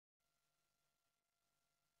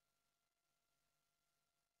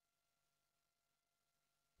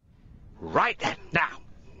Right then, now.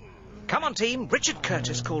 Come on, team. Richard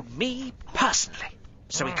Curtis called me personally,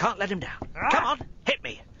 so we can't let him down. Come on, hit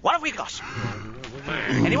me. What have we got?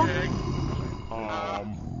 Anyone?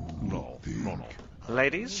 No.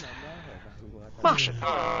 Ladies? Martian?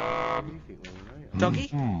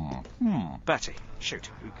 Doggy? Bertie, shoot.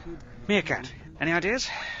 Meerkat, any ideas?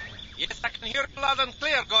 Yes, I can hear loud and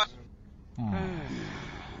clear, God.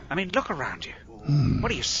 I mean, look around you. What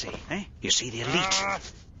do you see, eh? You see the elite,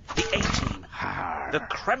 the A-team, the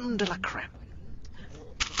creme de la creme.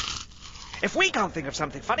 If we can't think of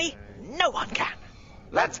something funny, no one can.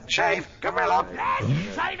 Let's shave Gorilla.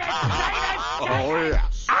 Say it!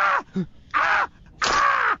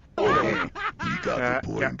 You got the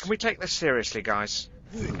point. Can we take this seriously, guys?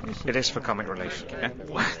 It is for comic relief. Yeah?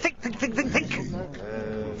 Think.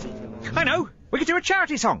 I know. We could do a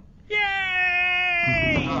charity song.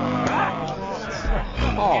 Yay!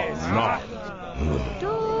 Oh, no.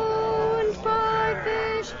 Don't buy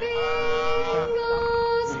fish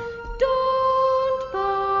fingers. Don't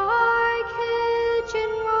buy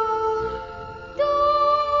kitchen roll.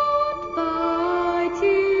 Don't buy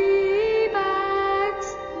tea bags.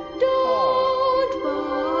 Don't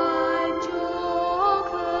buy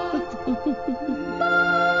chocolate.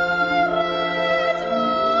 Buy red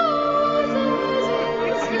roses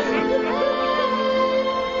instead.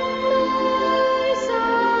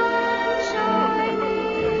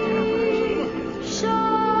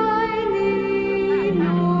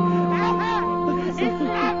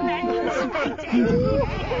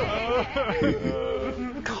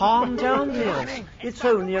 Calm down, dears. It's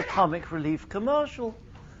only a comic relief commercial.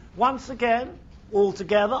 Once again, all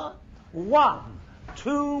together. 1,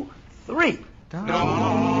 2, 3. Hang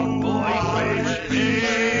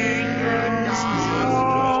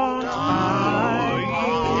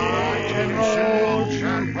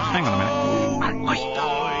on a minute. Oi,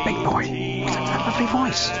 big boy. What's that lovely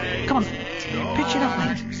voice? Come on, pitch it up,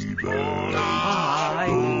 mate.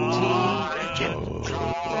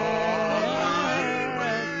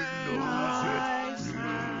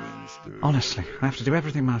 Honestly, I have to do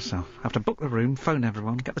everything myself. I have to book the room, phone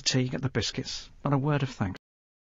everyone, get the tea, get the biscuits. Not a word of thanks.